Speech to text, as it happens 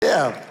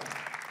Yeah.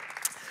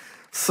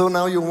 So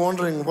now you're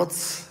wondering why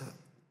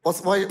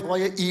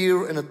a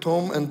ear and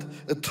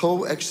a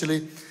toe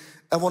actually.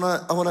 I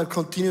wanna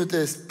continue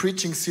this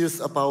preaching series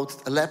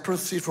about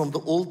leprosy from the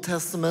Old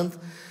Testament,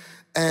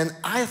 and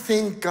I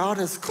think God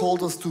has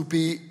called us to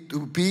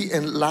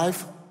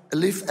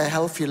live a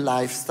healthy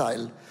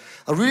lifestyle.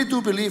 I really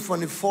do believe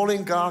when you're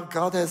following God,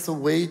 God has a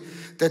way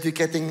that you're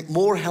getting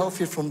more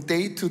healthy from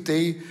day to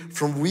day,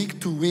 from week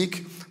to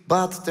week.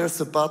 But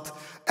there's a but.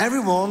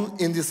 Everyone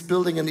in this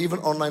building and even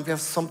online, we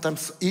have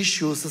sometimes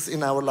issues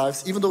in our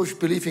lives, even though we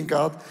believe in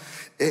God.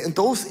 And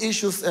those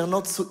issues are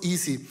not so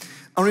easy.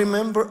 I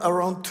remember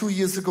around 2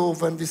 years ago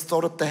when we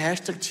started the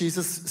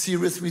 #Jesus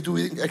series, we do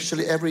it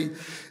actually every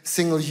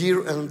single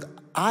year. And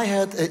I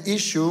had an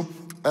issue,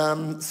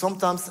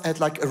 sometimes I had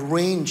like a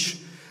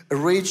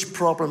rage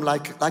problem,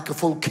 like a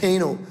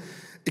volcano.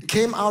 It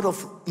came out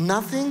of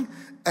nothing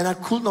and I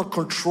could not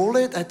control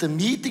it. At the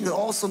meeting and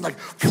also like,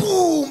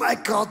 boom, I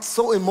got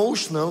so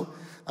emotional.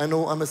 I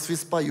know I'm a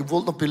Swiss boy, you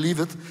will not believe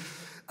it.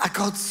 I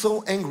got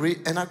so angry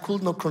and I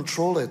could not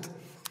control it.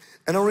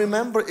 And I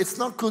remember it's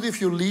not good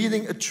if you're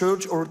leading a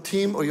church or a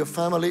team or your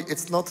family,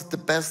 it's not the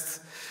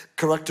best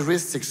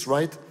characteristics,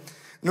 right?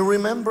 And I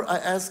remember I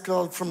asked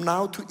God, from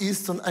now to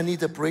Easter, I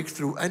need a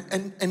breakthrough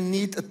and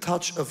need a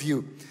touch of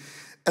you.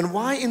 And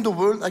why in the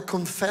world I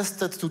confessed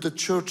that to the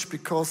church?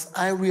 Because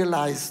I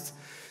realized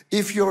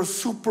if you're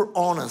super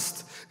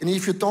honest and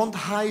if you don't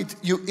hide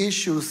your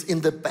issues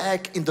in the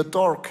back, in the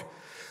dark,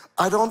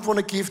 I don't want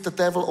to give the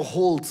devil a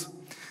hold.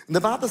 And the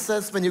Bible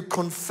says when you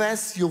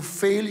confess your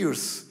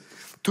failures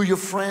to your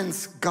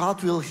friends,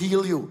 God will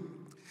heal you.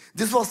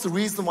 This was the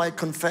reason why I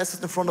confessed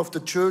it in front of the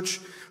church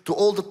to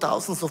all the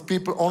thousands of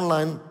people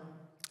online,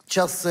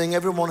 just saying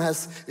everyone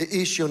has an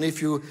issue, and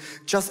if you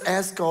just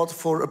ask God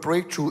for a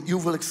breakthrough, you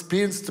will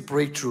experience the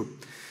breakthrough.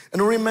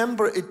 And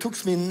remember, it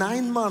took me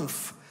 9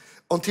 months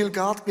until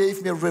God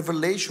gave me a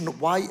revelation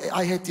why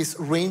I had this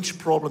range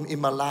problem in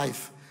my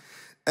life.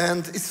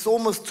 And it's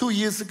almost 2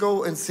 years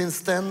ago, and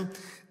since then,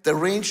 the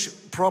range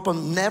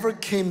problem never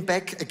came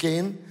back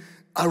again.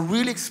 I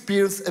really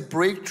experienced a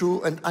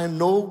breakthrough, and I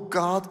know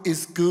God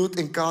is good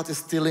and God is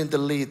still in the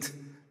lead.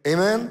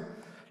 Amen?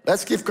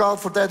 Let's give God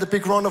for that a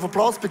big round of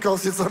applause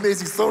because it's an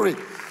amazing story.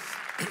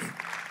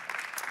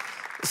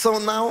 So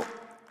now,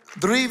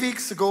 3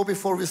 weeks ago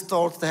before we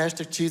start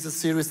the #Jesus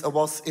series, I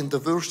was in the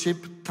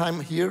worship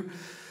time here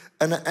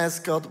and I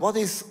asked God, what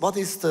is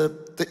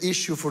the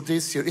issue for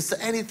this year? Is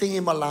there anything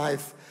in my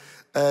life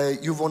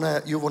you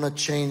wanna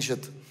change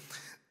it?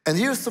 And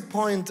here's the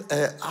point,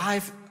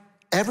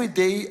 every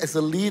day as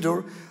a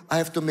leader, I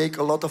have to make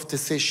a lot of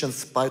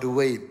decisions, by the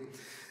way.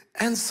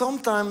 And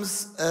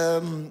sometimes,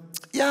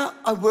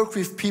 I work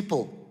with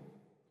people.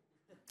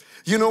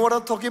 You know what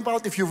I'm talking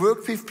about? If you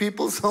work with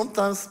people,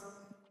 sometimes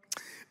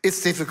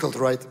it's difficult,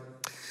 right?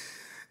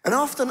 And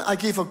often I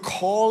give a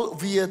call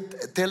via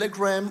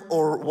Telegram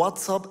or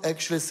WhatsApp,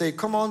 actually say,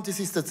 come on, this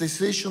is the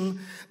decision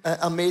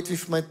I made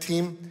with my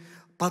team.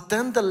 But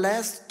then the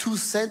last 2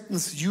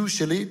 sentences,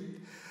 usually,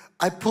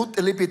 I put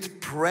a little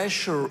bit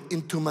pressure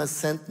into my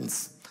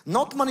sentence.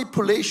 Not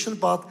manipulation,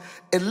 but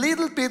a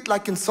little bit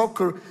like in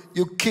soccer,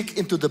 you kick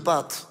into the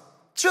butt.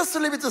 Just a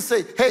little bit to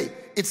say, hey,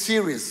 it's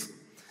serious.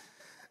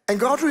 And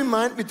God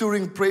reminded me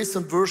during praise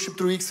and worship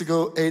 3 weeks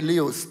ago, hey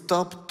Leo,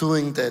 stop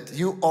doing that.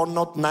 You are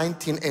not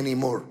 19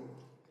 anymore.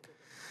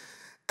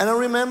 And I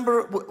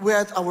remember we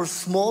had our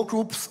small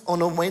groups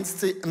on a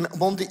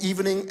Monday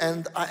evening,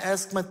 and I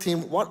asked my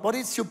team, what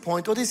is your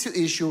point? What is your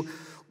issue?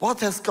 What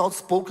has God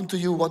spoken to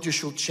you, what you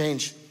should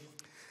change?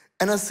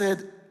 And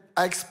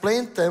I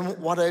explained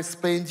them what I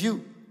explained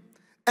you.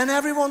 And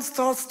everyone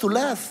starts to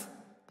laugh.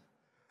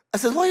 I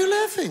said, why are you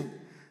laughing?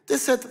 They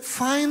said,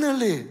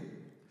 finally,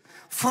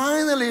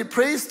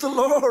 praise the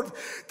Lord,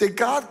 that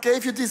God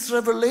gave you this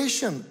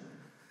revelation.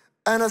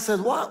 And I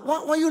said, why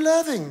are you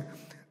laughing?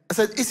 I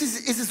said, is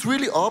this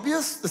really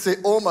obvious? They say,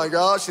 oh my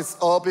gosh, it's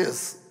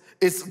obvious.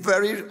 It's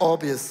very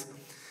obvious.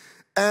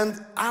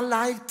 And I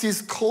like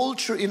this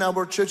culture in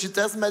our church. It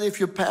doesn't matter if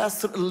you're a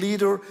pastor, a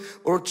leader,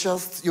 or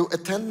just you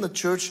attend the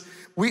church.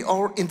 We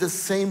are in the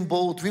same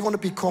boat. We want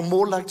to become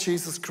more like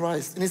Jesus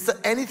Christ. And is there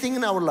anything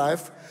in our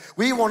life,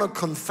 we want to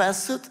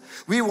confess it,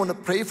 we want to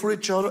pray for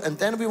each other, and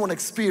then we want to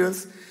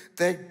experience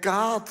that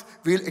God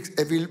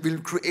will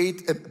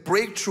create a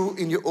breakthrough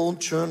in your own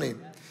journey.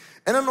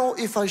 And I know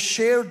if I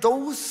share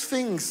those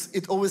things,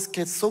 it always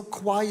gets so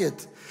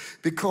quiet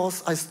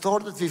because I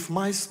started with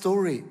my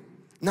story.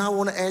 Now I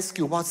want to ask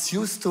you, what's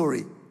your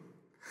story?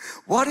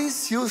 What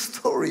is your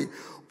story?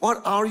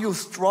 What are your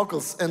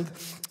struggles? And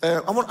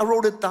I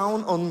wrote it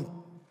down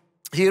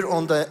here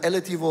on the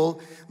LED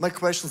wall, my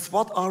questions.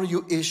 What are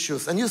your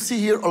issues? And you see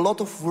here a lot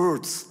of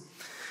words.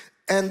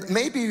 And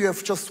maybe you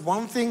have just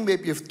one thing,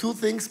 maybe you have 2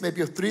 things, maybe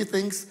you have 3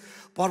 things.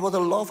 But what I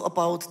love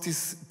about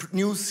this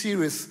new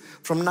series,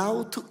 from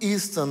now to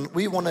Easter,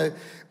 we wanna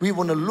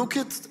look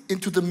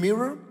into the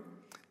mirror,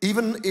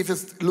 even if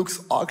it looks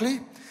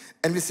ugly,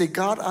 and we say,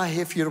 God, I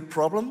have here a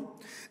problem,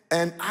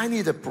 and I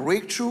need a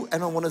breakthrough,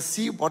 and I want to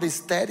see what is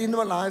dead in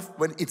my life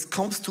when it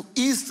comes to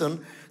Easter,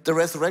 the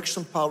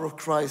resurrection power of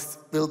Christ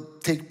will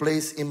take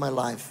place in my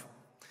life.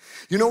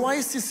 You know why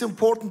is this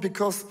important?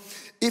 Because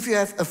if you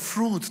have a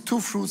fruit, 2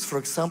 fruits for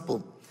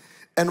example,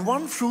 and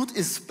one fruit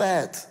is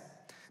bad,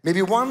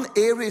 maybe one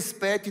area is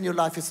bad in your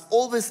life, it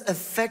always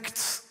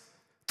affects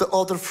the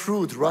other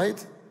fruit,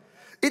 right?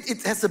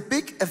 It has a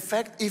big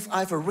effect if I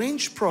have a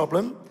range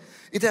problem.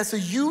 It has a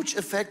huge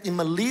effect in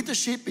my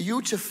leadership, a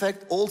huge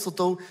effect also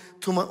though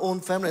to my own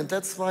family. And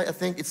that's why I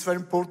think it's very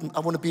important. I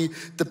want to be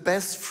the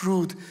best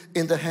fruit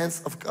in the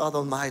hands of God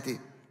Almighty.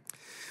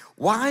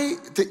 Why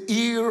the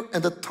ear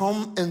and the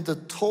thumb and the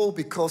toe?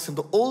 Because in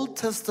the Old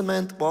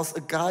Testament was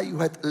a guy who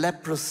had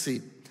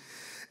leprosy.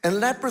 And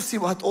leprosy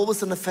had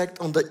always an effect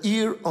on the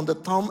ear, on the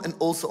thumb, and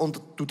also on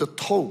to the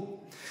toe.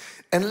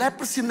 And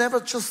leprosy never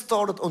just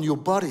started on your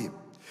body.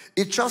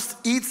 It just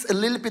eats a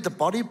little bit the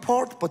body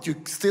part, but you're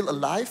still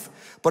alive.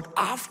 But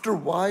after a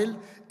while,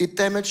 it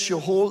damages your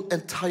whole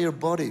entire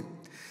body.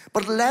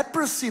 But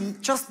leprosy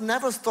just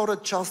never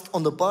started just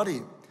on the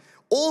body.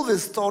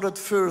 Always started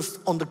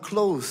first on the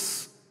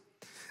clothes.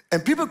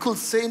 And people could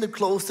say in the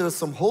clothes, there are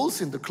some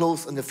holes in the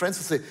clothes. And their friends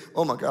would say,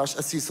 oh my gosh,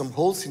 I see some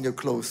holes in your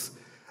clothes.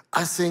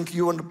 I think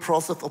you're in the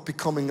process of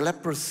becoming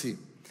leprosy.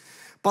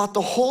 But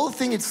the whole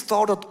thing, it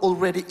started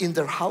already in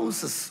their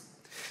houses,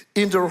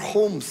 in their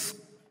homes.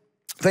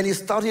 When you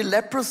study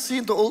leprosy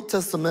in the Old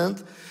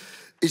Testament,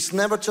 it's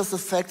never just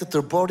affected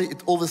their body,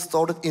 it always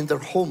started in their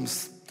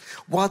homes.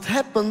 What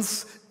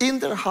happens in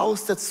their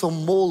house, that's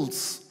some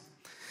molds.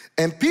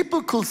 And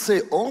people could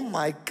say, oh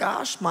my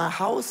gosh, my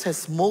house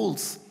has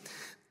molds.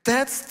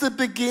 That's the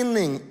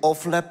beginning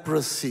of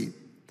leprosy.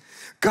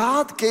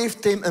 God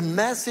gave them a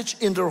message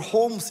in their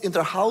homes, in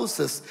their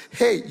houses.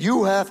 Hey,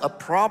 you have a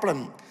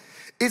problem.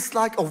 It's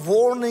like a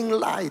warning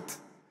light.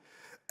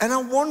 And I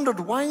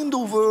wondered, why in the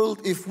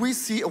world, if we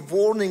see a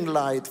warning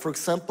light, for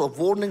example, a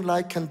warning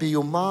light can be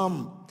your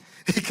mom,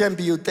 it can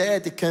be your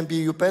dad, it can be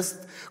your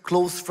best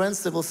close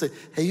friends that will say,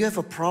 hey, you have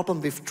a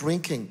problem with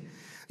drinking.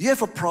 You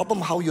have a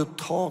problem how you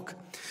talk.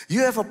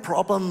 You have a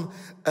problem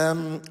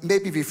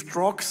maybe with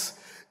drugs.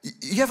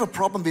 You have a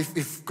problem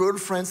with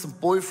girlfriends and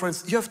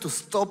boyfriends. You have to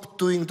stop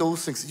doing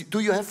those things.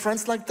 Do you have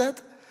friends like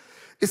that?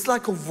 It's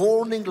like a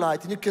warning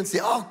light, and you can say,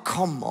 oh,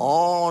 come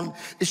on,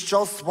 it's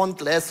just one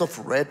glass of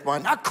red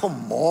wine. Ah,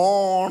 come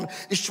on,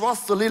 it's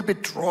just a little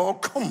bit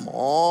drunk. Come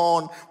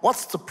on,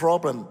 what's the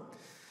problem?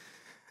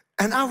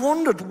 And I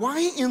wondered, why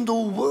in the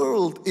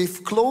world,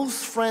 if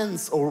close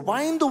friends, or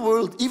why in the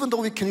world, even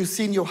though you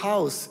see in your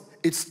house,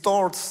 it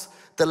starts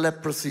the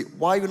leprosy,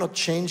 why you're not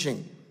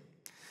changing?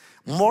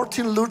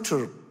 Martin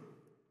Luther,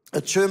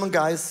 a German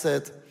guy,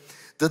 said,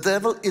 the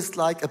devil is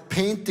like a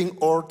painting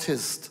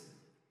artist.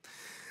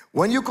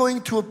 When you're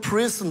going to a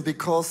prison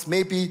because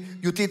maybe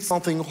you did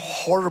something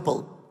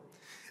horrible,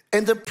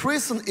 and the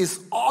prison is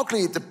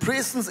ugly, the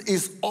prison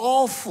is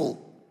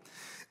awful,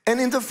 and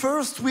in the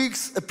first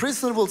weeks, a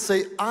prisoner will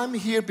say, I'm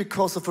here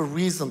because of a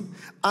reason.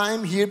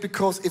 I'm here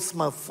because it's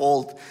my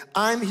fault.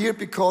 I'm here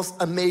because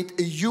I made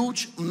a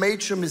huge,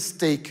 major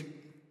mistake.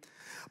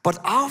 But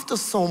after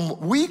some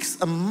weeks,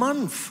 a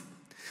month,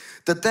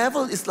 the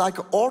devil is like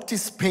an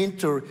artist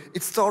painter.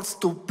 It starts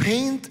to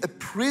paint a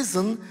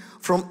prison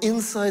from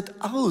inside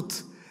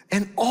out.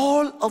 And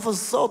all of a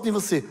sudden you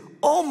will say,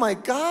 oh my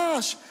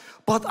gosh,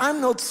 but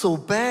I'm not so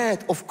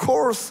bad. Of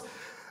course,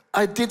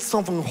 I did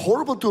something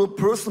horrible to a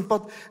person,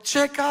 but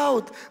check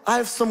out, I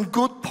have some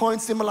good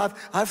points in my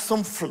life. I have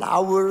some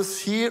flowers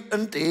here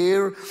and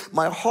there.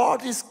 My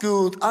heart is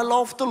good. I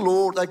love the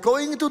Lord. I'm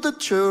going to the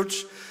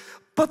church.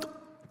 But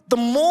the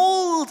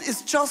mold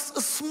is just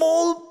a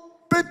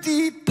small,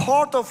 petty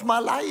part of my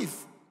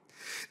life.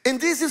 And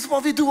this is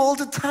what we do all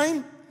the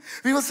time.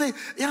 We will say,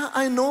 yeah,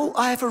 I know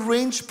I have a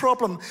range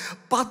problem,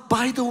 but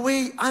by the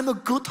way, I'm a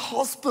good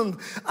husband,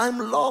 I'm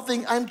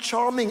loving, I'm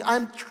charming,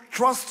 I'm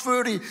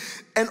trustworthy,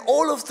 and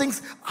all of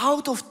things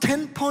out of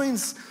 10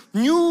 points,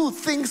 new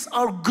things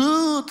are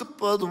good,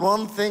 but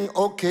one thing,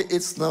 okay,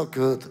 it's not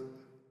good.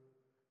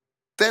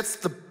 That's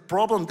the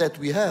problem that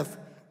we have.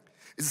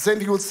 It's the same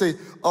thing you would say,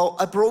 oh,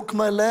 I broke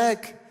my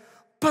leg,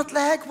 but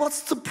leg,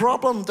 what's the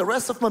problem? The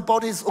rest of my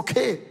body is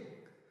okay.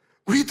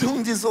 We're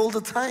doing this all the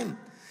time.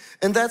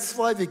 And that's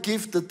why we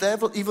give the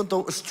devil, even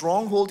though a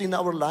stronghold in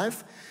our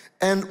life,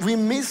 and we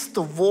miss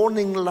the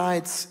warning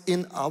lights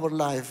in our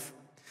life.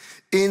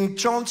 In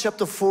John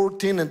chapter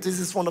 14, and this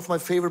is one of my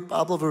favorite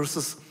Bible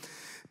verses,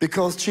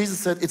 because Jesus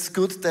said, it's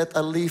good that I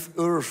leave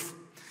earth.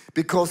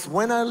 Because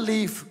when I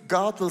leave,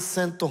 God will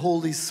send the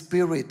Holy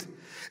Spirit.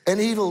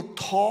 And He will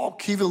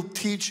talk, He will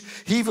teach,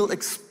 He will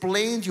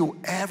explain to you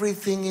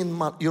everything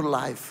in your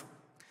life.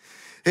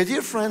 Hey,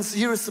 dear friends,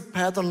 here is a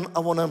pattern I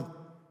want to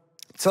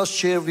just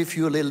share with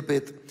you a little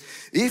bit.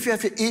 If you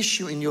have an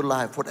issue in your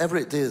life, whatever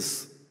it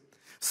is,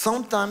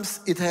 sometimes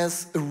it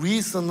has a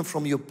reason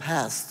from your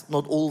past,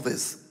 not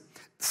always.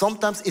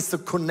 Sometimes it's a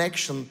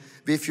connection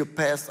with your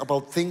past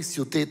about things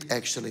you did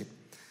actually.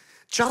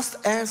 Just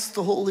ask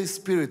the Holy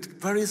Spirit,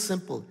 very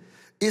simple.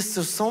 Is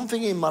there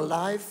something in my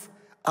life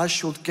I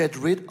should get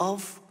rid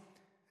of?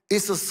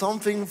 Is there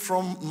something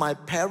from my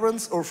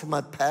parents or from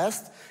my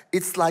past?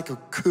 It's like a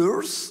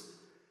curse.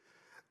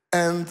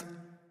 And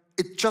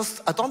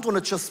I don't want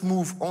to just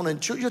move on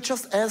and you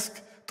just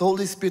ask the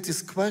Holy Spirit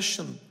this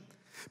question.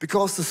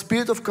 Because the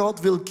Spirit of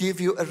God will give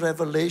you a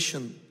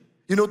revelation.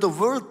 You know, the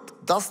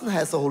world doesn't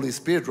have the Holy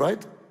Spirit,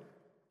 right?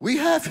 We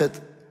have it.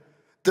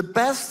 The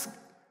best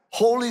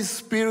Holy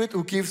Spirit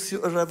who gives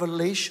you a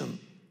revelation.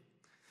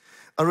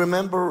 I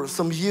remember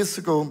some years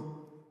ago,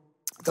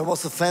 there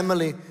was a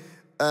family,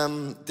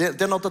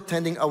 they're not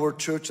attending our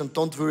church, and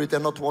don't worry, they're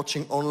not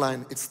watching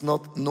online. It's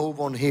not no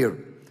one here.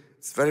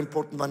 It's very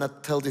important when I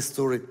tell this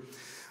story.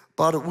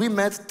 But we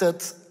met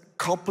that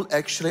couple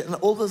actually, and I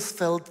always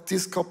felt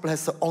this couple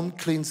has an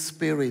unclean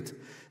spirit.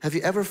 Have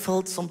you ever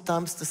felt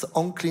sometimes there's an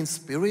unclean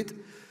spirit?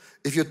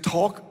 If you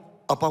talk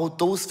about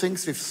those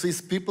things with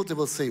Swiss people, they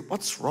will say,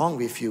 what's wrong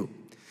with you?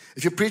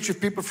 If you preach with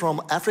people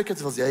from Africa,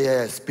 they will say,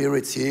 yeah,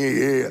 spirits,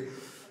 yeah.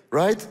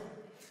 Right?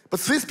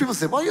 But Swiss people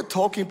say, what are you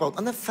talking about?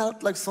 And I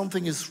felt like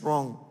something is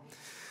wrong.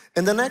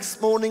 And the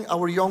next morning,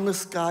 our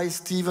youngest guy,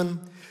 Stephen,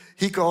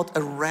 he got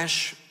a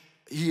rash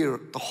here,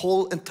 the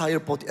whole entire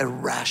body, a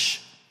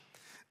rash.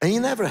 And he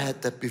never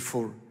had that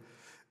before.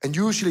 And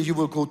usually you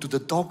will go to the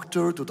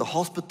doctor, to the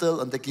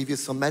hospital, and they give you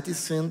some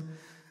medicine.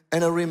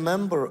 And I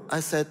remember, I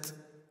said,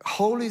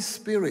 Holy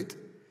Spirit,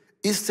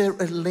 is there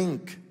a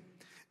link?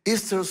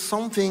 Is there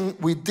something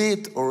we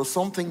did or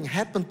something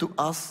happened to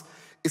us?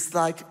 It's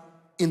like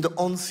in the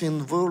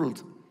unseen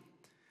world.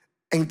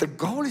 And the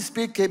Holy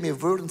Spirit gave me a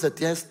word and said,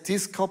 yes,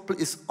 this couple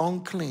is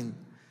unclean.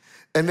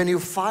 And when you're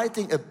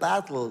fighting a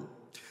battle,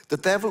 the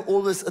devil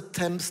always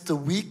attempts the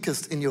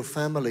weakest in your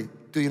family.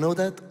 Do you know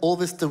that?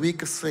 Always the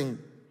weakest thing.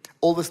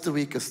 Always the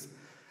weakest.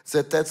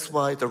 So that's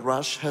why the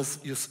rash has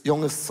your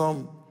youngest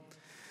son.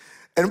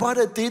 And what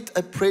I did,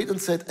 I prayed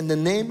and said, in the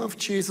name of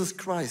Jesus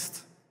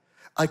Christ,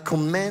 I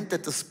command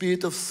that the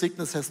spirit of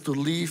sickness has to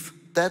leave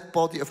that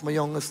body of my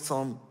youngest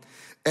son.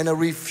 And I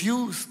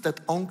refused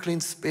that unclean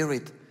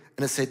spirit.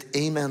 And I said,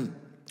 amen,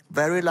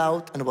 very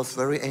loud, and I was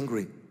very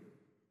angry.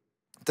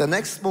 The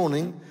next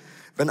morning,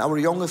 when our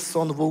youngest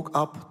son woke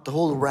up, the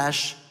whole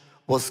rash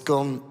was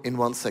gone in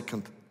 1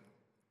 second.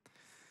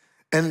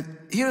 And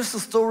here's the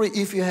story.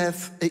 If you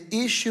have an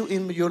issue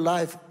in your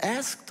life,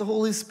 ask the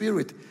Holy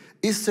Spirit,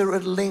 is there a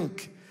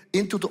link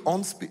into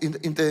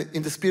in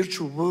the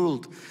spiritual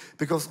world?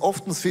 Because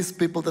often Swiss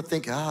people, they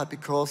think,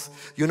 because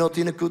you're not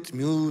in a good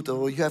mood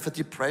or you have a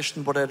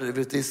depression, whatever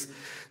it is.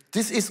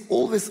 This is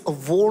always a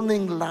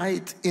warning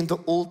light in the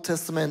Old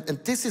Testament.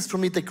 And this is for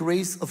me the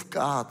grace of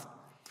God.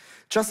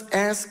 Just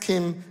ask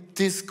him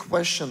this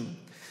question.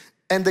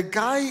 And the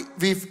guy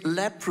with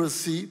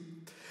leprosy,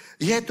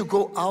 he had to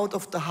go out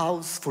of the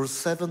house for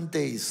 7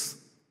 days.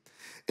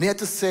 And he had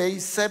to say,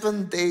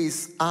 7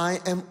 days, I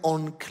am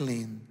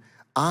unclean.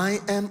 I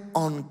am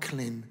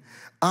unclean.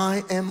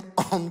 I am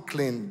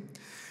unclean.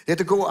 He had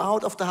to go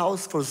out of the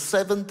house for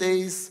 7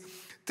 days.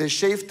 They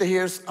shaved the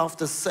hairs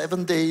after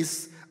 7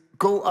 days.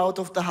 Go out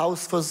of the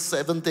house for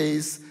 7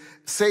 days.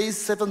 Say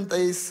 7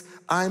 days,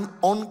 I'm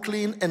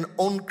unclean and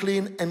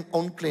unclean and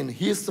unclean.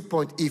 Here's the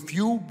point. If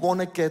you want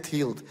to get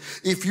healed,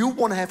 if you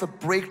want to have a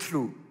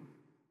breakthrough,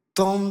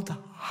 don't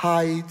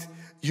hide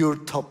your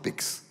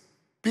topics.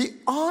 Be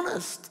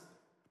honest.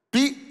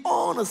 Be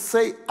honest.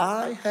 Say,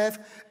 I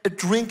have a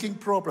drinking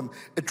problem.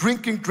 A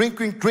drinking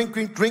problem.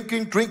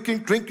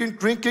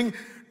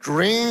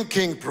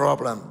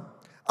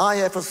 I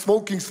have a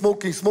smoking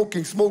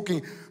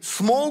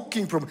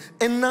problem.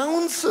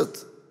 Announce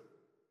it.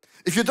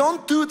 If you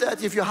don't do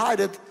that, if you hide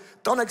it,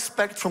 don't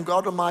expect from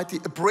God Almighty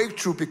a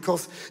breakthrough,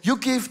 because you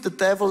give the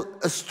devil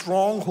a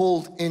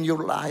stronghold in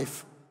your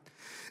life.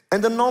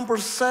 And the number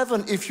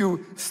 7, if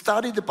you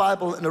study the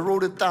Bible, and I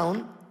wrote it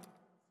down,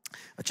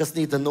 I just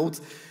need the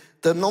notes.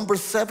 The number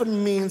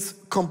 7 means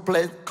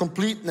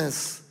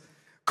completeness.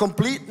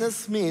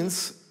 Completeness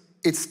means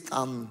it's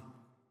done.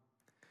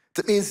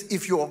 That means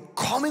if you are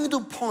coming to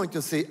a point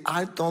to say,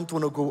 I don't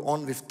want to go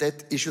on with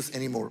that issues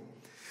anymore.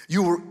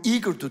 You were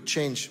eager to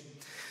change.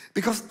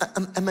 Because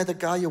I met a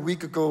guy a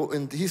week ago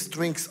and he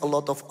drinks a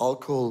lot of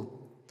alcohol.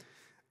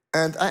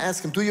 And I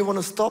asked him, do you want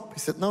to stop? He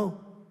said, no.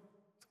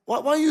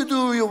 Why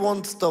do you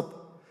want to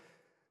stop?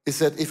 He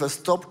said, if I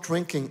stop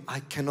drinking, I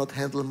cannot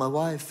handle my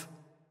wife.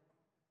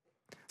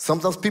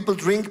 Sometimes people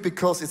drink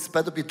because it's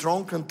better to be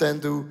drunken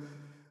than to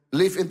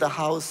live in the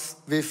house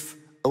with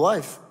a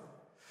wife.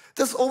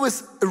 There's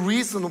always a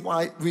reason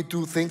why we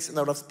do things in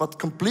our lives, but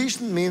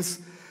completion means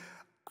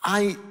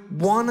I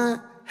want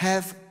to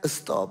have a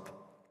stop.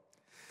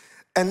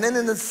 And then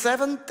in the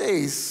 7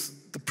 days,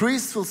 the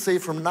priest will say,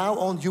 from now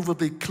on, you will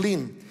be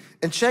clean.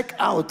 And check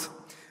out,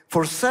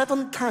 for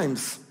 7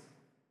 times,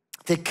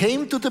 they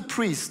came to the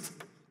priest,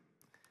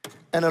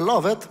 and I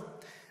love it,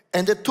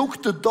 and they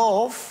took the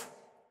dove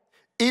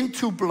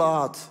into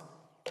blood.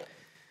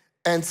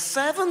 And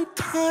 7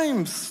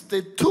 times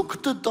they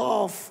took the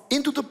dove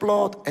into the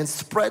blood and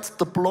spread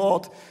the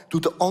blood to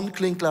the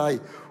unclean guy.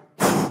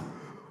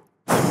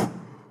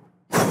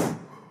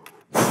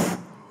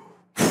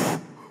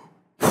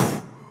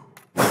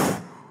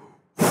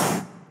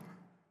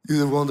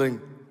 You're wondering,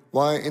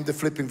 why in the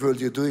flipping world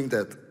you're doing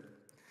that?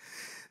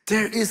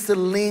 There is the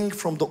link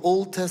from the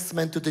Old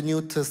Testament to the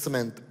New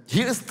Testament.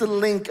 Here's the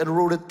link, and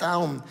wrote it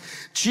down.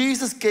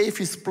 Jesus gave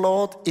his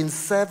blood in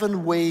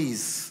 7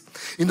 ways.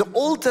 In the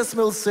Old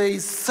Testament, it will say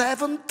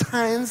 7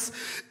 times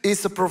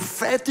is a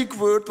prophetic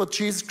word what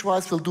Jesus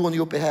Christ will do on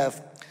your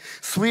behalf.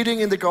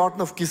 Sweating in the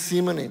Garden of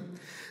Gethsemane,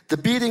 the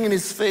beating in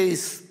his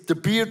face, the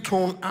beard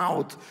torn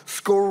out,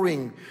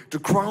 scoring, the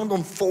crown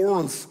on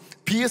thorns,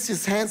 pierce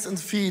his hands and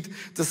feet,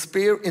 the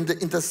spear in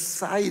the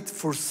side.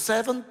 For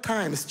 7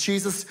 times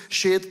Jesus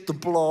shed the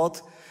blood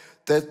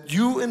that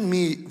you and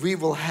me, we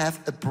will have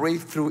a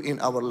breakthrough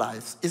in our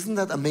lives. Isn't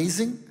that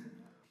amazing?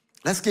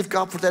 Let's give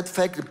God for that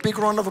fact a big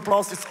round of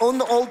applause. It's on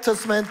the Old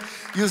Testament.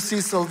 You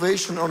see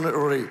salvation on it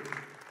already.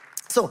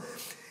 So,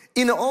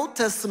 in the Old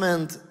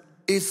Testament,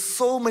 it's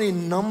so many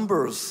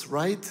numbers,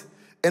 right?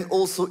 And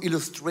also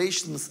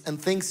illustrations and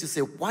things. You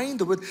say, why in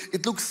the world?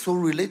 It looks so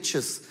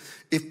religious.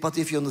 But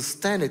if you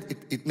understand it,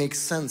 it makes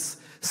sense.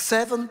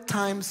 7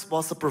 times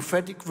was the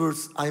prophetic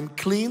words, I am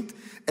cleaned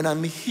and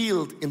I'm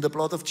healed in the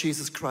blood of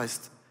Jesus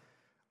Christ.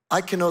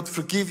 I cannot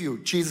forgive you.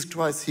 Jesus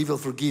Christ, he will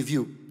forgive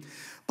you.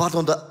 But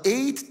on the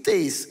 8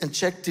 days, and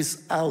check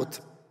this out,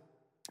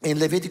 in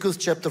Leviticus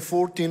chapter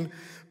 14,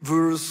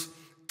 verse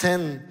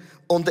 10,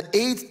 on the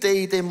 8th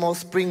day they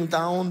must bring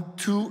down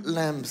 2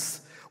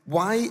 lambs.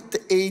 Why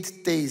the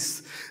 8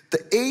 days?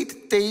 The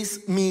 8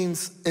 days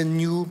means a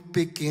new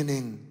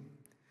beginning.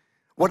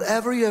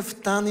 Whatever you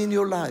have done in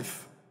your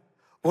life,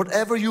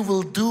 whatever you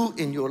will do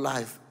in your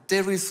life,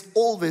 there is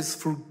always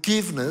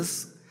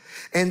forgiveness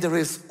and there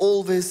is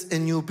always a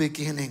new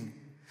beginning.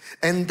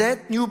 And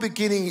that new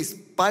beginning is,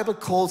 Bible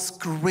calls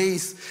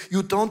grace.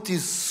 You don't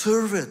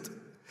deserve it.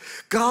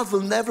 God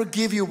will never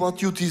give you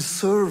what you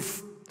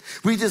deserve.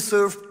 We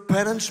deserve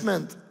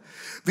punishment.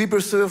 We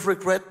deserve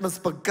regretments,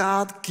 but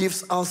God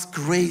gives us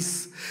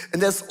grace. And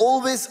there's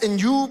always a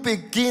new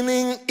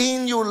beginning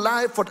in your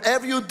life.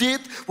 Whatever you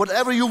did,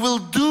 whatever you will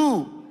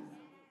do,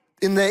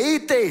 in the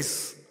 8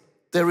 days,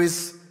 there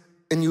is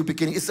a new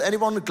beginning. Is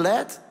anyone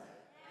glad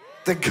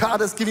that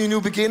God has given you a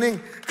new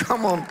beginning?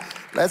 Come on,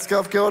 let's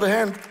give God a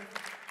hand.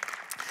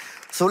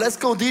 So let's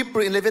go deeper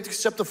in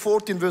Leviticus chapter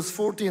 14, verse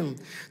 14.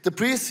 The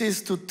priest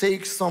is to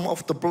take some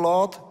of the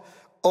blood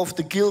of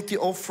the guilty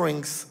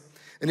offerings,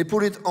 and he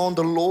put it on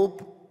the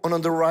lobe, and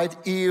on the right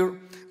ear,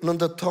 and on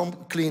the thumb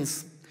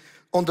cleans.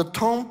 On the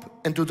thumb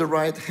and to the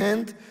right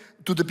hand,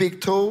 to the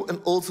big toe,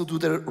 and also to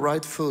the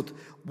right foot.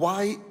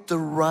 Why the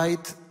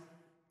right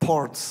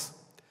parts?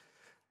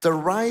 The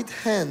right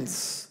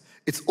hands,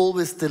 it's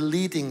always the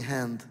leading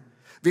hand.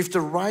 With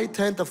the right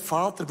hand, the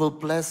father will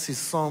bless his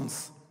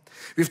sons.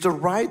 With the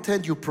right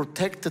hand, you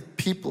protected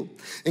people.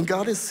 And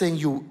God is saying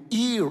your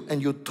ear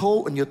and your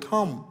toe and your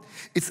thumb,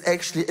 it's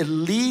actually a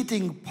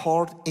leading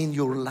part in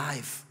your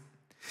life.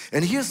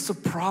 And here's the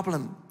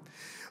problem.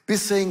 We're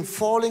saying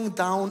falling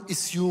down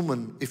is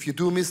human. If you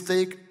do a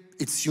mistake,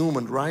 it's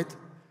human, right?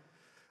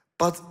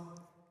 But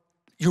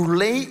you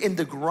lay in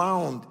the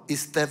ground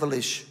is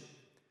devilish.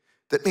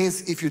 That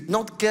means if you're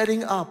not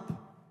getting up,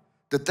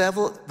 the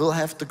devil will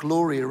have the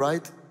glory,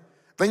 right?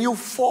 When you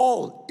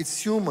fall,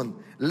 it's human.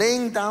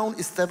 Laying down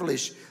is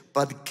devilish,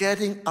 but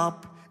getting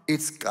up,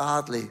 it's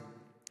godly.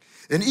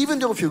 And even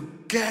though if you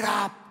get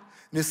up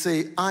and you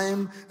say, I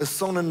am a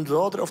son and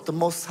daughter of the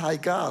Most High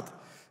God,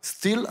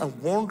 still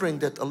I'm wondering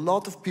that a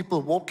lot of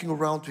people walking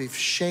around with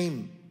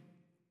shame.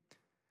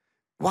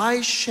 Why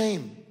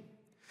shame?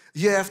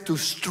 You have to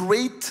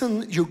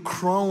straighten your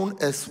crown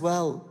as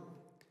well.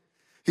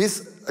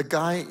 Here's a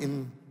guy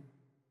in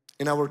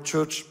our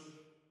church,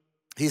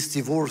 he's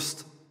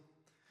divorced.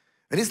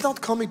 And he's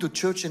not coming to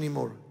church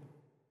anymore.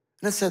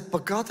 And I said,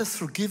 but God has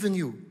forgiven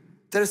you.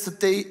 There is a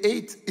day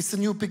 8, it's a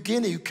new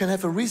beginning, you can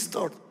have a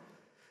restart. He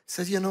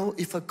said, you know,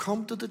 if I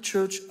come to the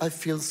church, I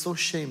feel so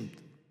shamed.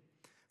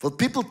 Well,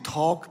 people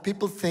talk,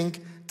 people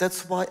think,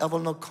 that's why I will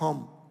not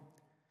come.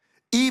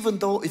 Even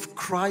though if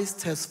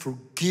Christ has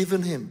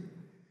forgiven him,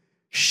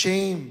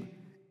 shame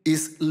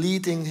is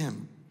leading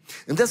him.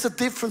 And there's a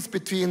difference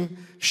between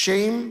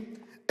shame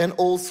and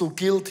also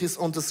guilt is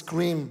on the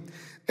screen.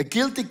 A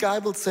guilty guy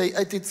will say,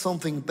 I did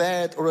something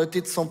bad, or I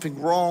did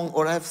something wrong,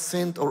 or I have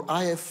sinned, or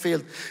I have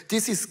failed.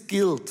 This is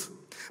guilt.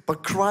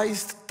 But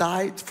Christ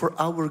died for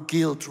our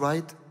guilt,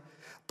 right?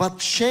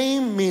 But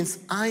shame means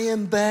I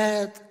am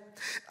bad.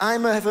 I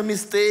have a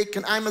mistake,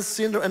 and I'm a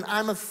sinner, and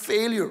I'm a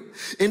failure.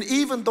 And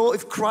even though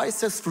if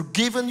Christ has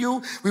forgiven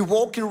you, we're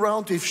walking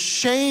around with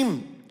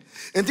shame.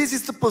 And this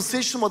is the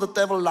position what the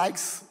devil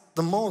likes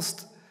the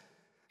most.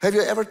 Have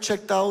you ever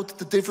checked out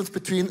the difference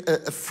between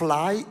a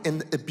fly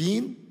and a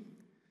bean?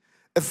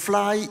 A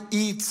fly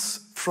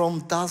eats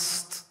from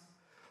dust,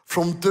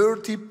 from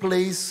dirty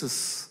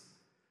places.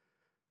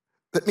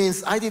 That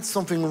means I did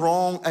something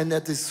wrong and I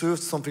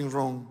deserved something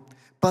wrong.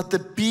 But the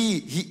bee,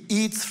 he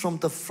eats from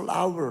the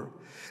flower.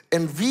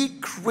 And we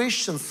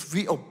Christians,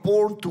 we are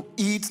born to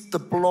eat the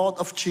blood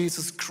of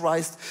Jesus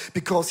Christ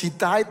because he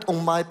died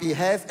on my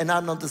behalf, and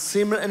I'm not a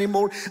sinner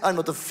anymore. I'm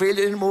not a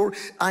failure anymore.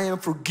 I am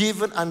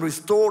forgiven and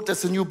restored.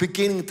 There's a new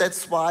beginning.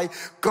 That's why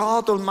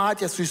God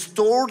Almighty has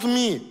restored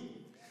me.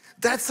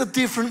 That's a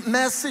different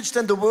message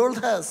than the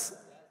world has.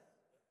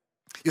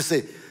 You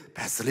say,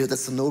 Pastor Leo,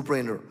 that's a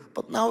no-brainer.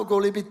 But now I'll go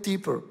a little bit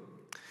deeper.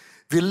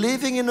 We're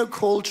living in a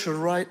culture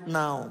right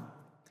now.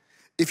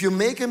 If you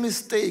make a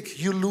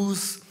mistake, you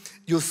lose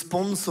your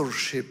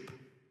sponsorship.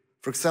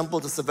 For example,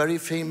 there's a very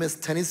famous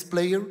tennis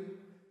player.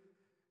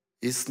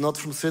 He's not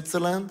from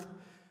Switzerland.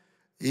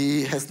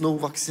 He has no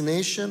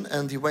vaccination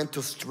and he went to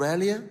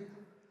Australia.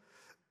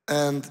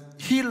 And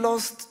he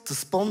lost the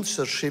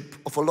sponsorship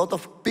of a lot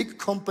of big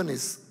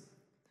companies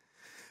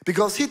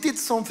because he did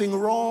something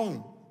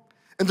wrong.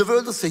 And the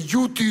world will say,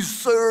 you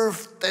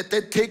deserve that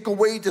they take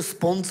away the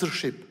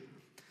sponsorship.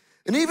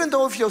 And even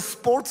though if you're a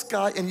sports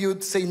guy and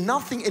you say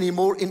nothing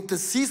anymore, in the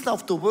season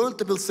of the world,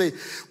 they will say,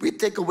 we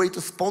take away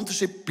the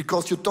sponsorship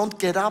because you don't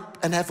get up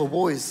and have a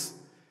voice.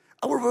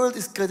 Our world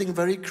is getting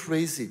very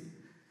crazy.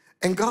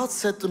 And God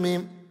said to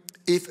me,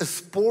 if a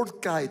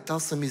sport guy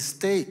does a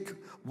mistake,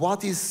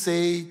 what he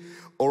say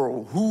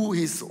or who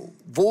he's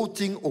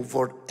voting or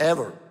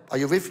whatever, are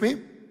you with me?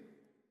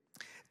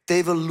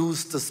 They will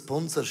lose the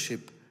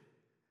sponsorship.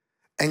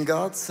 And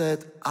God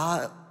said,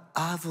 I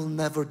will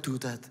never do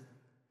that.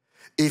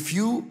 If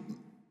you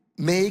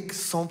make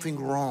something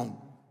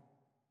wrong,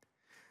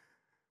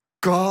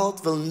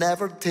 God will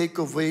never take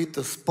away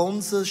the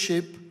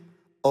sponsorship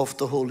of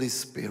the Holy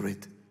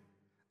Spirit.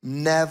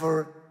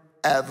 Never,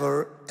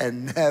 ever,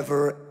 and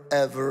never,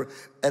 ever,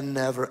 and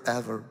never,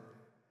 ever.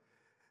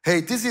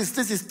 Hey, this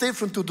is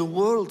different to the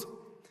world.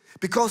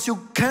 Because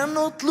you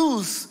cannot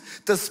lose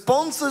the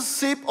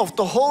sponsorship of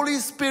the Holy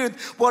Spirit,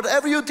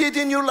 whatever you did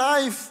in your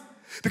life.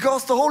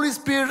 Because the Holy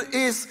Spirit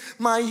is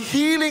my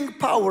healing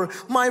power,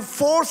 my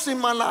force in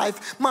my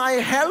life, my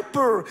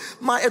helper,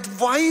 my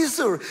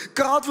advisor.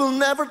 God will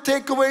never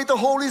take away the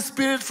Holy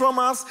Spirit from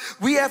us.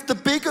 We have the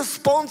biggest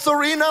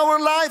sponsor in our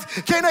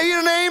life. Can I hear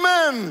an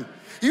amen?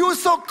 You're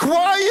so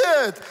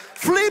quiet.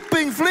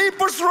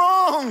 Flippers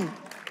wrong.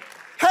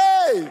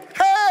 Hey,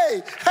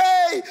 hey,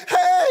 hey,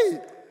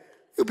 hey.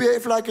 You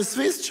behave like a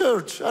Swiss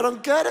church. I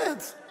don't get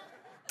it.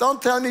 Don't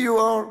tell me you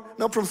are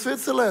not from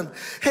Switzerland.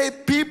 Hey,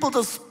 people,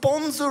 the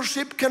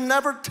sponsorship can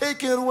never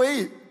take it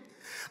away.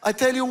 I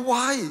tell you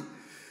why.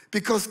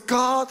 Because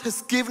God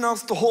has given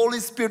us the Holy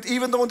Spirit.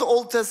 Even though in the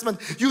Old Testament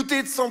you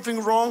did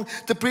something wrong,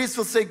 the priest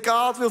will say,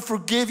 God will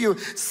forgive you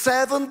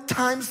 7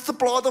 times the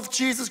blood of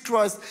Jesus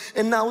Christ.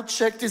 And now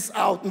check this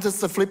out. And this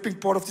is the flipping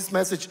part of this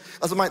message.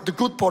 The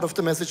good part of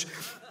the message.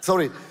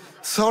 Sorry.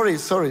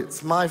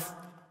 It's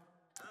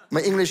my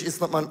English is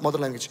not my mother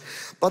language.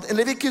 But in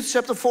Leviticus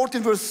chapter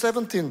 14, verse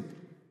 17,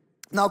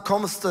 now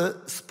comes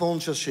the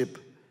sponsorship.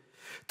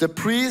 The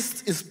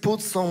priest is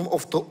put some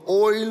of the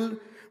oil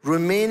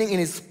remaining in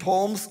his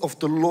palms of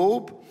the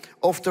lobe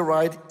of the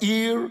right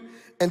ear,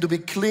 and to be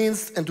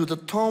cleansed, and to the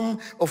thumb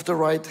of the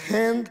right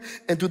hand,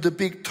 and to the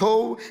big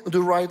toe, and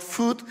the right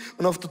foot,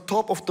 and of the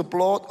top of the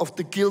blood of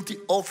the guilty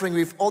offering.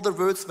 With other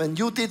words, when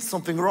you did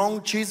something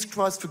wrong, Jesus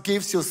Christ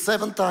forgives you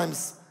 7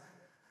 times.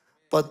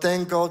 But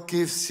then God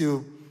gives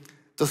you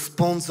the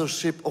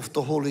sponsorship of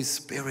the Holy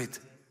Spirit.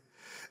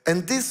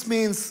 And this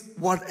means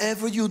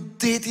whatever you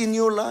did in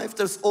your life,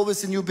 there's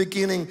always a new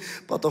beginning,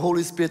 but the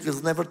Holy Spirit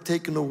was never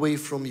taken away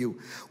from you.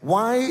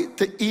 Why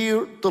the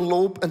ear, the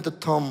lobe, and the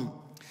thumb?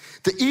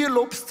 The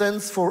earlobe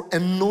stands for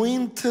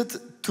anointed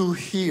to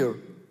hear.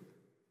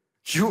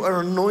 You are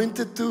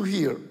anointed to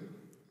hear.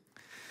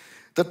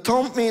 The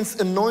thumb means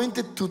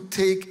anointed to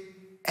take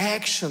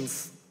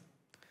actions.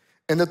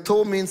 And the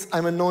toe means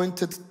I'm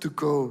anointed to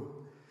go.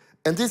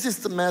 And this is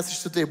the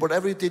message today.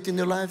 Whatever you did in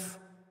your life,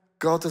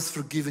 God has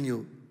forgiven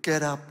you.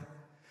 Get up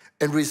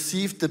and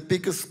receive the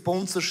biggest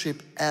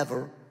sponsorship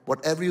ever,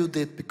 whatever you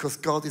did, because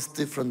God is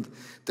different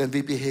than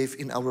we behave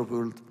in our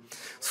world.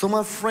 So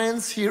my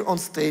friends here on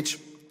stage,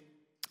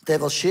 they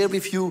will share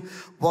with you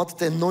what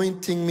the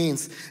anointing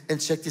means. And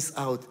check this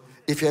out.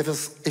 If you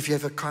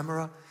have a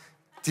camera,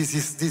 this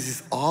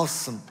is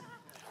awesome.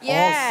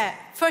 Yeah,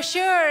 for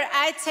sure,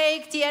 I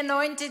take the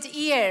anointed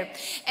ear.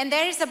 And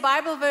there is a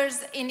Bible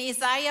verse in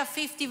Isaiah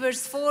 50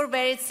 verse 4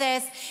 where it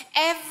says,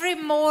 every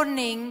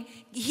morning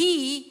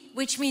He,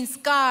 which means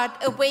God,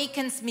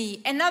 awakens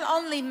me. And not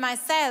only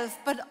myself,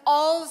 but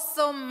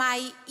also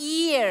my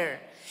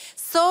ear.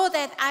 So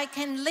that I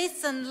can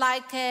listen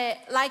like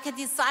a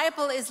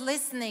disciple is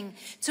listening,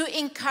 to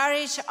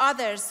encourage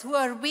others who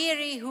are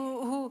weary,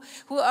 who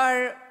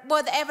are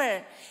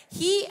whatever.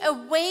 He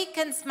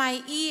awakens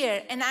my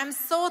ear, and I'm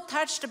so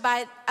touched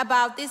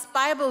about this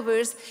Bible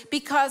verse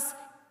because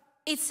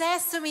it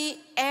says to me,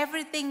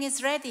 everything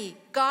is ready.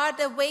 God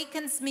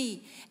awakens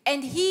me,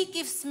 and He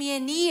gives me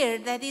an ear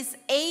that is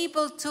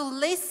able to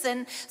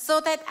listen so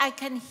that I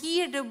can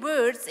hear the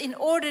words in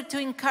order to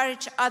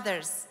encourage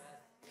others.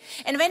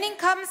 And when it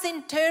comes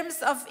in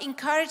terms of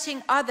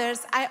encouraging others,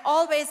 I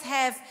always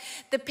have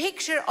the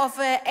picture of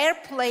an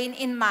airplane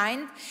in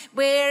mind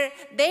where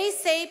they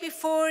say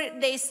before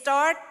they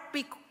start,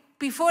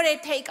 before they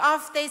take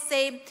off, they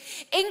say,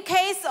 in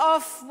case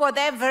of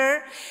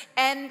whatever,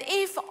 and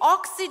if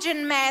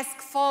oxygen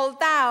masks fall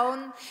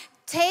down,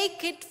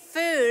 take it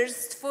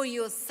first for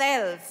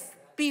yourself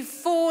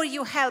before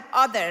you help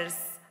others.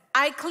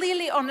 I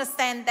clearly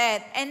understand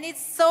that. And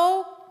it's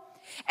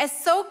a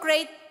so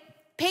great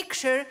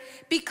picture,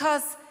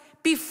 because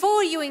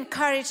before you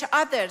encourage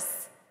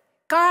others,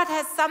 God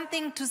has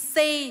something to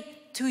say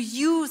to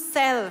you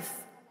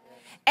self.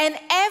 And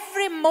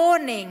every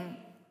morning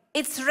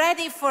it's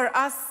ready for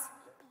us.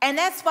 And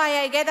that's why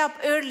I get up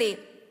early,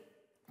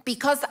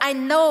 because I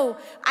know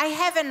I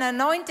have an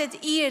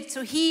anointed ear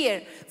to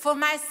hear for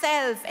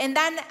myself. And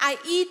then I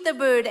eat the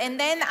word, and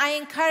then I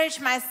encourage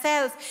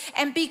myself.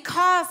 And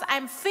because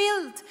I'm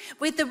filled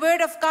with the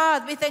word of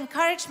God, with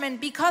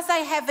encouragement, because I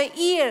have an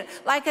ear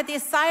like a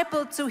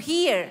disciple to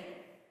hear,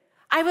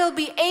 I will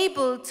be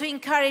able to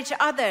encourage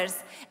others.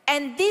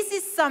 And this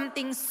is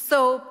something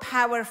so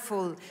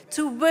powerful,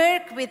 to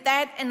work with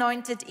that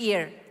anointed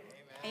ear.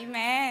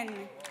 Amen.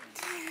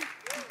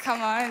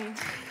 Come on.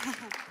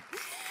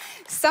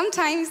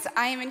 Sometimes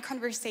I am in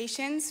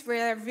conversations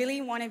where I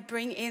really want to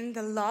bring in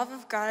the love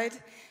of God,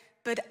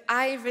 but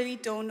I really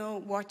don't know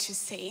what to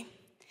say.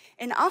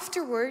 And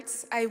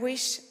afterwards, I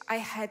wish I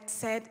had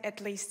said at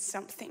least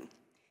something.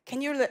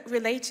 Can you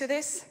relate to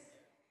this?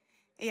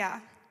 Yeah.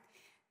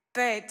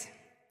 But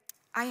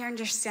I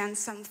understand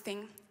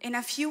something. And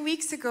a few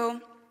weeks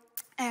ago,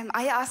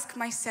 I asked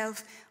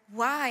myself,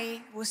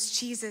 why was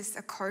Jesus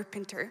a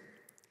carpenter?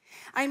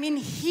 I mean,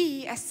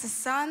 he, as the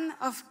Son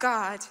of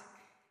God,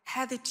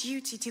 had the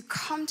duty to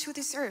come to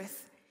this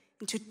earth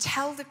and to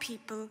tell the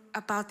people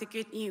about the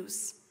good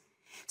news.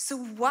 So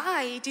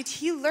why did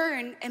he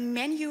learn a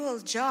manual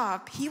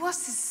job? He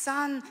was the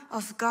Son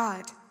of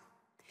God.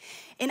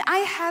 And I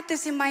had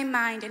this in my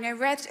mind, and I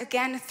read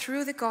again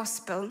through the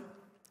gospel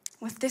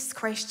with this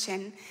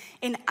question,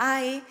 and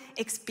I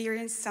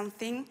experienced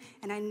something,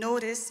 and I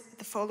noticed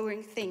the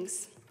following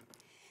things.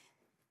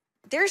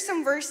 There are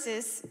some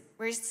verses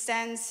where it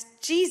stands,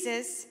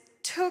 Jesus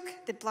took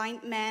the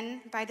blind man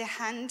by the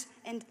hand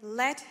and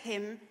led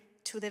him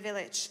to the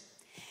village.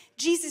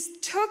 Jesus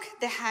took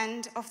the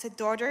hand of the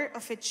daughter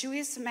of a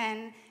Jewish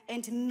man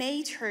and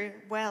made her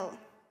well.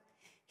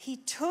 He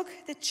took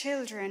the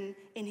children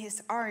in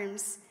his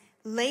arms,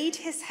 laid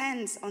his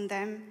hands on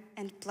them,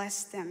 and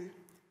blessed them.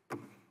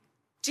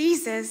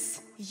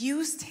 Jesus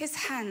used his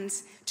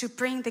hands to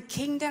bring the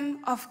kingdom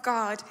of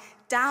God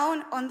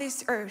down on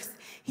this earth.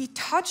 He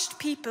touched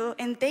people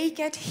and they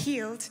get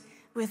healed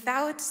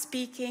without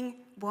speaking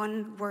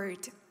one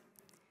word.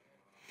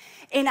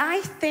 And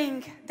I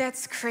think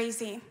that's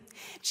crazy.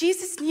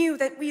 Jesus knew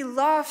that we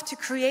love to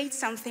create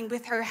something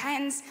with our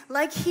hands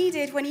like he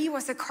did when he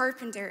was a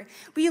carpenter.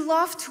 We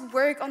love to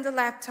work on the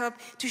laptop,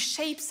 to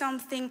shape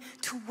something,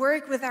 to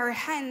work with our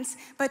hands.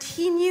 But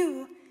he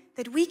knew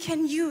that we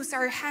can use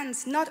our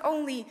hands not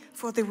only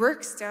for the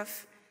work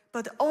stuff,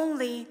 but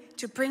only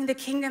to bring the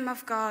kingdom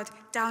of God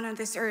down on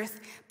this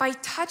earth by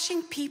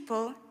touching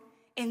people,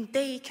 and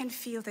they can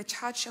feel the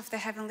touch of the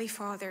Heavenly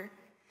Father.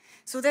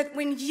 So that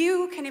when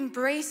you can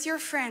embrace your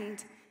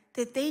friend,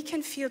 that they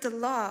can feel the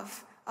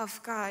love of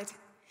God.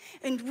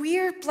 And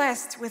we're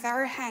blessed with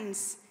our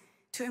hands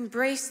to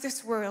embrace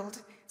this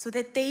world so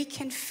that they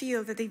can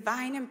feel the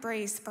divine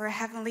embrace of our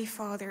Heavenly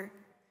Father.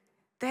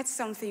 That's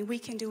something we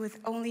can do with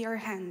only our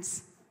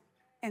hands.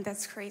 And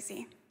that's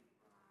crazy.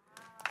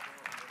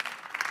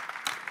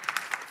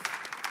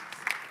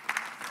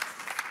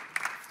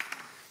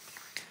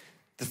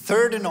 The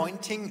third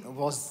anointing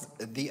was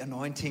the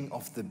anointing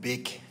of the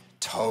big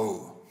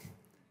toe.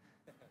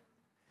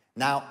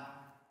 Now,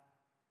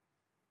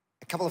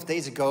 a couple of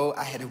days ago,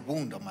 I had a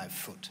wound on my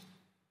foot.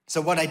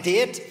 So what I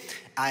did,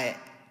 I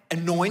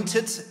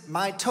anointed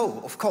my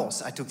toe, of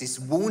course. I took this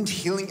wound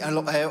healing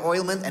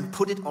ointment and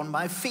put it on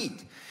my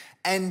feet.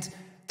 And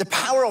the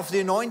power of the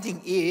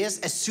anointing is,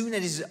 as soon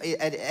as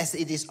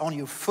it is on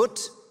your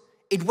foot,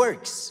 it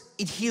works.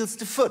 It heals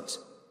the foot.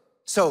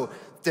 So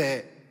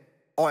the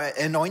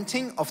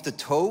anointing of the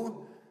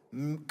toe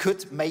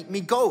could make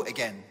me go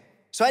again.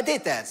 So I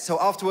did that. So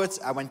afterwards,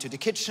 I went to the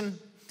kitchen,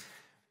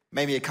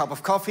 made me a cup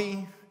of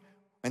coffee,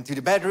 went to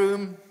the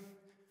bedroom,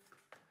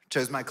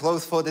 chose my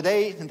clothes for the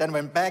day, and then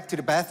went back to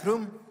the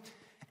bathroom.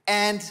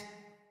 And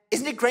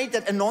isn't it great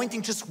that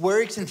anointing just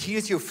works and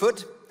heals your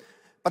foot?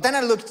 But then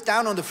I looked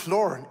down on the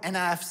floor, and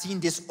I've seen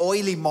these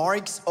oily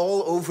marks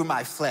all over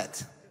my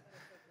flat.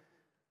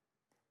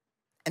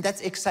 And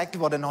that's exactly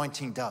what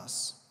anointing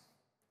does.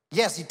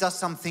 Yes, it does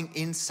something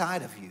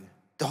inside of you.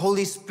 The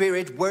Holy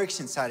Spirit works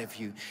inside of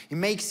you. It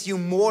makes you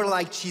more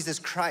like Jesus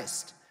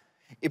Christ.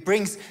 It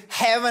brings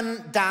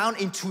heaven down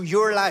into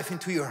your life,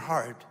 into your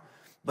heart.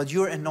 But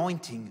your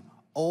anointing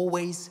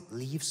always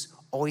leaves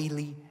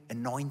oily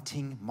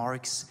anointing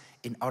marks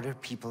in other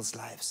people's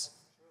lives.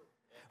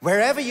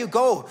 Wherever you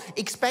go,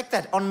 expect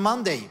that on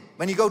Monday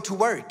when you go to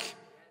work.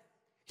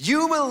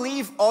 You will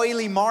leave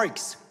oily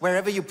marks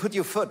wherever you put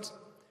your foot.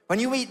 When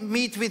you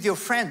meet with your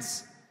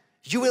friends,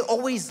 you will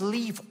always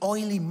leave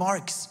oily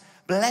marks,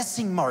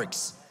 blessing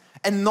marks,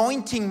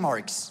 anointing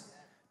marks,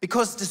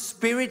 because the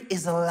Spirit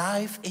is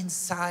alive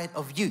inside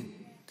of you.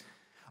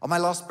 On my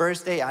last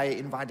birthday, I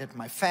invited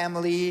my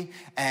family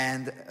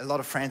and a lot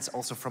of friends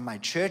also from my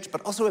church,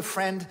 but also a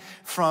friend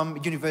from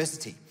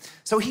university.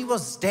 So he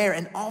was there,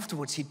 and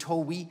afterwards he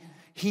told me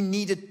he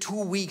needed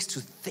 2 weeks to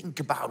think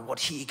about what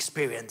he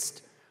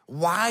experienced.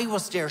 Why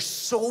was there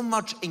so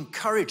much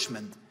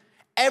encouragement?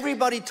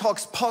 Everybody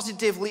talks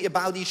positively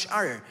about each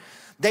other.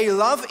 They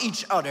love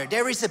each other.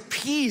 There is a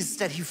peace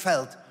that he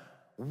felt.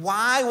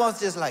 Why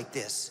was this like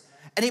this?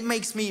 And it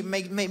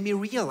made me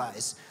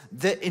realize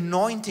the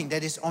anointing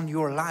that is on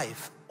your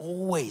life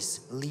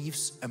always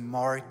leaves a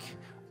mark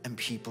in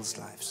people's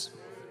lives.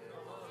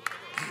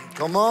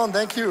 Come on,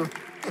 thank you.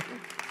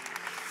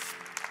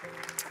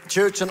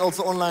 Church and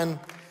also online,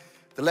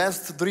 the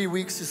last 3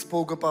 weeks you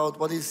spoke about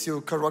what is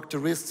your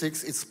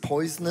characteristics. It's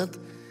poisoned.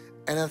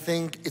 And I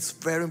think it's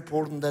very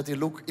important that you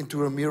look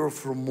into a mirror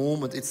for a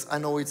moment. I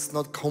know it's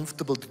not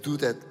comfortable to do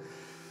that.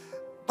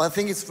 But I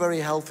think it's very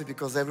healthy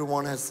because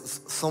everyone has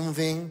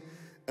something.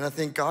 And I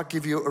think God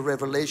give you a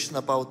revelation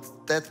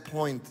about that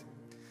point.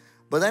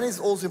 But then it's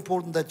also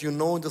important that you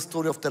know in the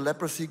story of the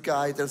leprosy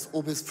guy, there's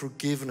always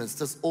forgiveness.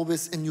 There's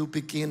always a new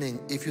beginning.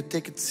 If you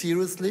take it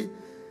seriously,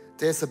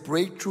 there's a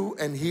breakthrough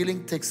and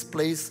healing takes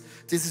place.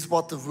 This is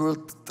what the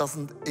world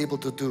doesn't able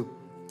to do.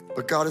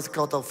 But God is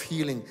God of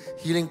healing.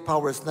 Healing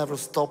power has never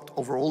stopped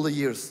over all the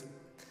years.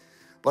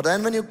 But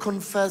then when you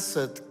confess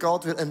it,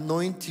 God will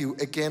anoint you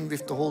again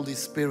with the Holy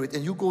Spirit.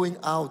 And you going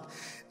out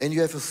and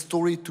you have a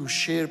story to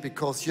share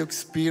because you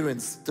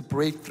experienced the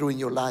breakthrough in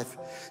your life.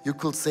 You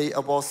could say, I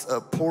was a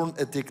porn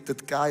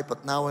addicted guy,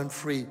 but now I'm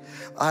free.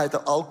 I had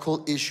an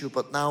alcohol issue,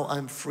 but now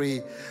I'm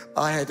free.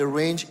 I had a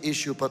range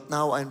issue, but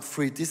now I'm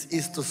free. This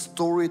is the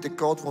story that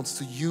God wants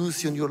to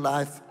use in your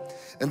life.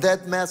 And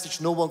that message,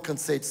 no one can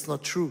say it's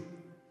not true.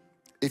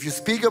 If you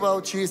speak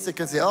about Jesus, they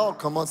can say, oh,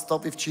 come on,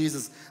 stop with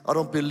Jesus. I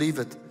don't believe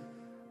it.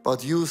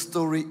 But your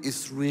story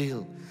is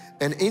real.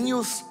 And in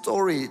your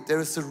story, there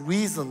is a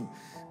reason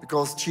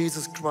because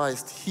Jesus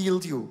Christ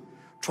healed you,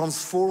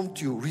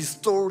 transformed you,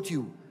 restored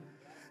you,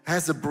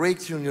 has a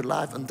breakthrough in your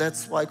life. And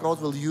that's why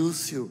God will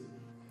use you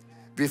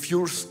with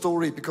your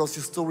story because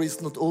your story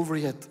is not over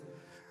yet.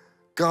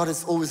 God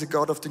is always a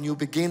God of the new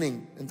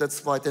beginning. And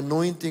that's why the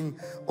anointing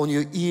on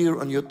your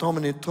ear, on your thumb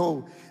and your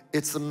toe,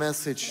 it's a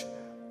message.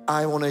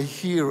 I want to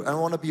hear, I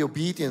want to be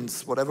obedient,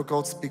 whatever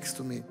God speaks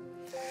to me.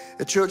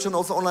 At church and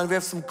also online, we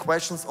have some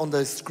questions on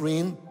the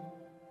screen.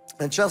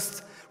 And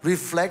just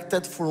reflect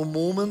that for a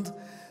moment.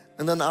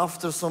 And then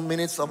after some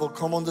minutes, I will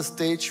come on the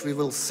stage. We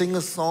will sing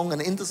a song.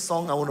 And in the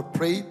song, I want to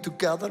pray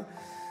together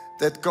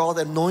that God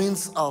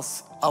anoints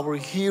us, our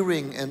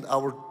hearing and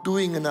our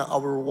doing and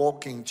our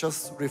walking.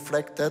 Just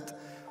reflect that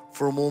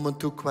for a moment.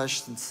 2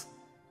 questions.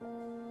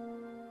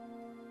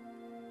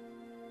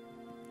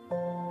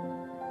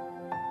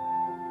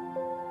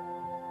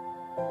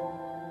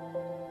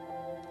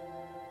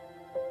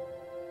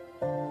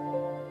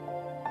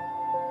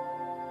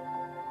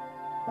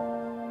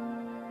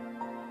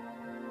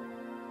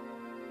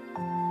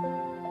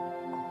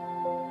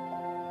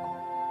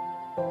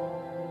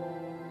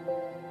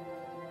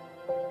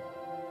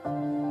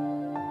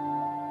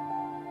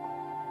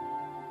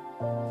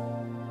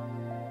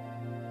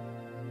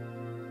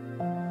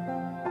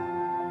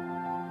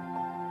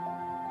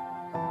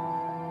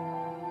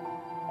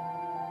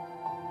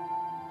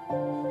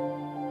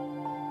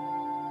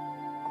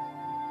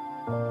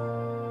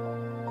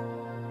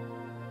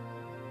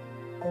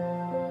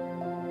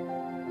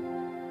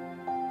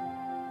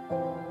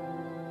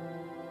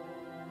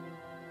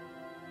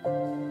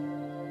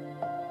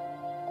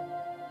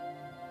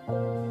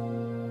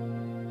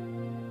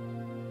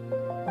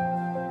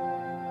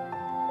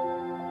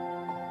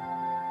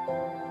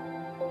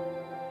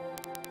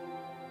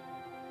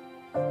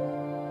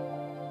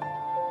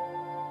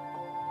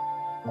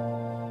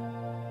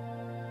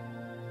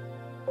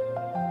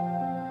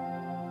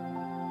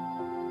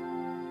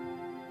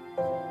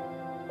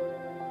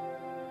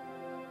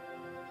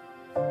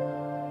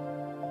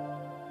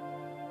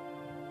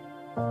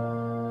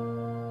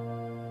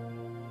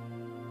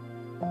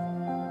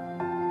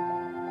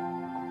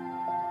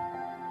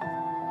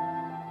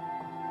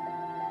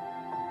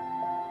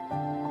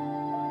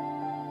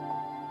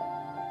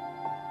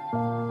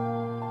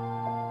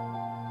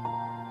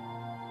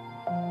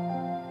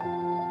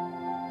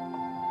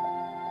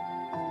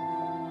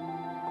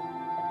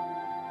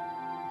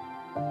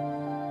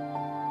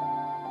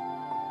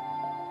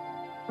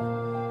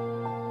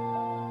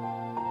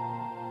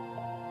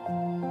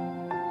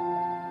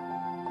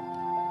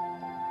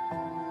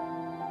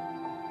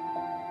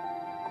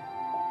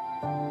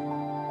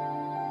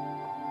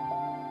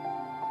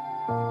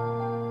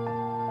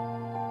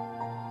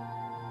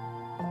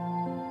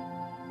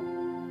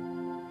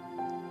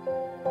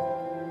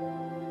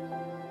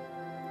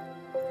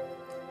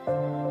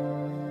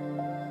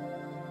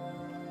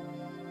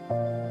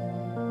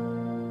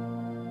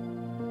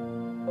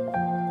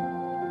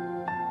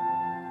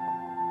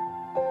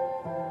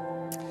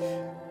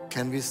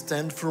 Can we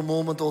stand for a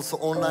moment also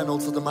online,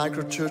 also the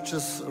micro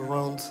churches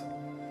around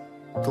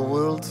the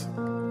world?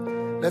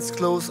 Let's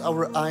close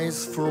our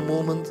eyes for a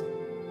moment.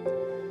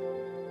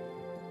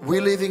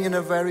 We're living in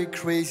a very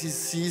crazy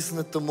season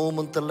at the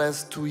moment, the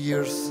last 2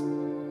 years.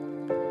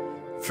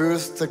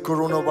 First, the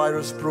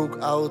coronavirus broke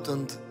out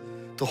and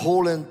the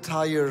whole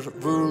entire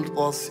world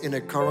was in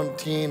a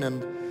quarantine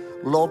and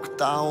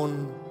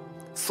lockdown,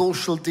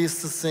 social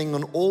distancing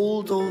and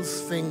all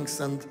those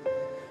things. And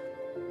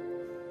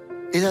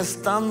it has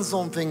done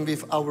something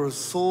with our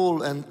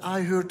soul. And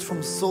I heard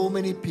from so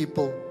many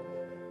people,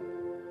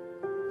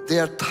 they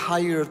are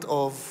tired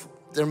of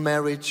their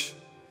marriage.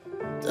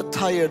 They're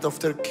tired of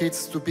their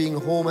kids to being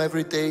home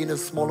every day in a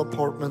small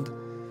apartment.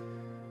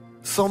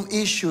 Some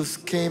issues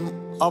came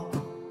up.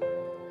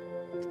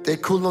 They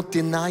could not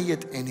deny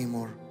it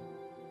anymore.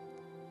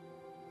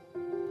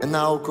 And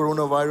now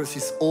coronavirus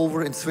is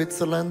over in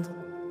Switzerland,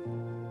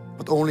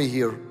 but only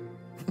here.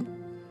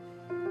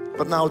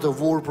 But now the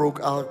war broke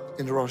out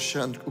in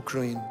Russia and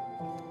Ukraine.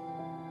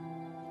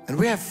 And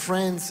we have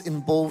friends in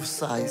both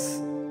sides.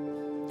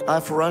 I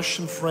have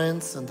Russian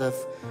friends and I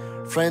have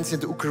friends in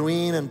the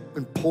Ukraine and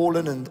in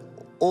Poland and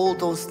all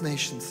those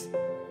nations.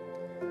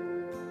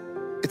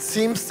 It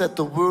seems that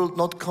the world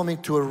not coming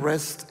to a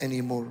rest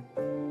anymore.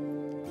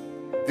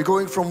 We're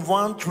going from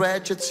one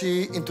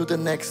tragedy into the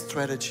next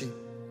tragedy.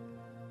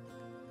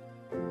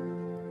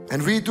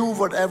 And we do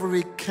whatever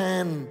we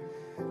can.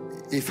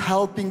 If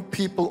helping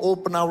people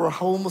open our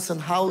homes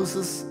and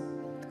houses,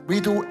 we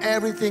do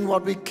everything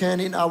what we can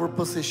in our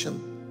position.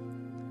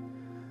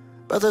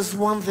 But there's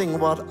one thing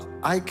what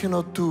I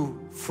cannot do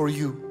for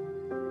you.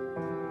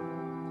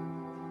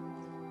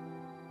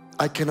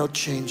 I cannot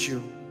change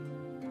you.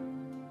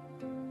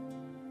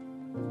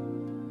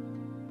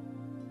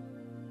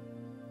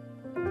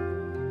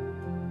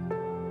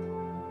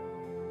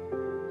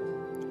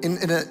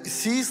 In a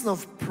season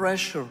of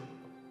pressure,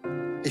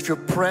 if you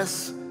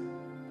press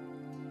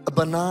a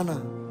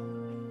banana,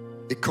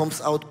 it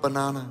comes out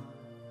banana.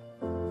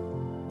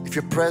 If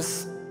you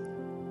press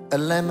a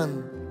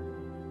lemon,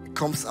 it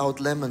comes out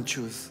lemon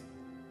juice.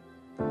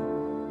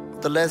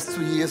 The last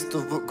 2 years,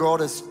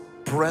 God has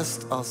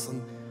pressed us,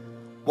 and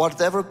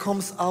whatever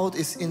comes out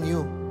is in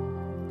you.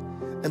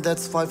 And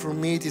that's why for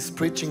me this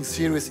preaching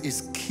series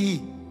is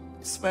key.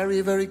 It's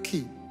very, very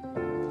key.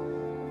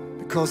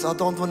 Because I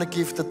don't want to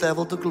give the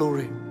devil the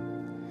glory.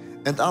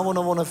 And I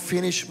want to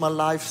finish my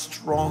life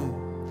strong.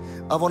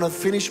 I want to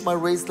finish my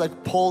race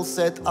like Paul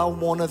said, I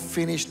want to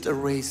finish the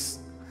race.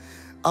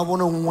 I want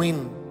to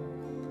win.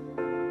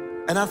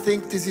 And I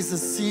think this is a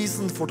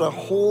season for the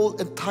whole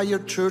entire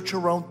church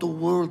around the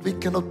world. We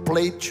cannot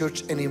play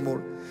church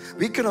anymore.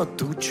 We cannot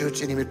do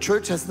church anymore.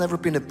 Church has never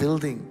been a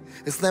building.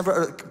 It's never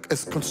a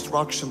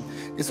construction.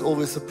 It's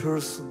always a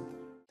person.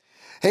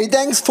 Hey,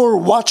 thanks for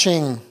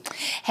watching.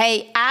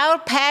 Hey, our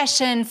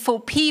passion for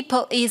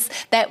people is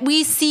that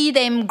we see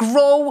them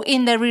grow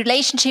in their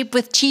relationship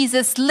with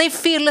Jesus, live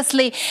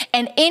fearlessly,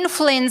 and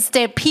influence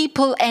their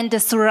people and the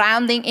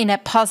surrounding in a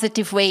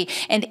positive way.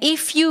 And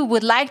if you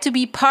would like to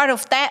be part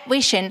of that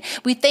vision,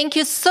 we thank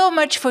you so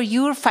much for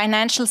your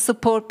financial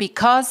support,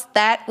 because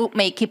that would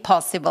make it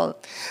possible.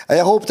 I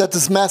hope that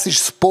this message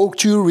spoke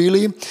to you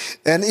really.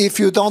 And if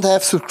you don't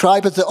have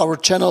subscribed to our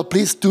channel,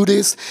 please do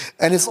this.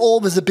 And it's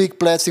always a big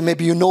blessing.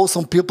 Maybe you know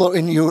some people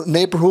in your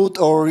neighborhood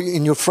or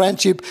in your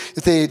friendship,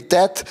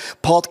 that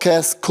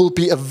podcast could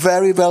be a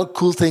very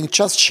cool thing.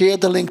 Just share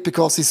the link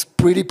because it's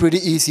pretty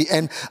easy.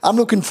 And I'm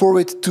looking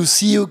forward to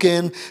see you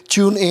again.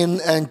 Tune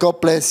in and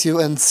God bless you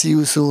and see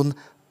you soon.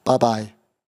 Bye-bye.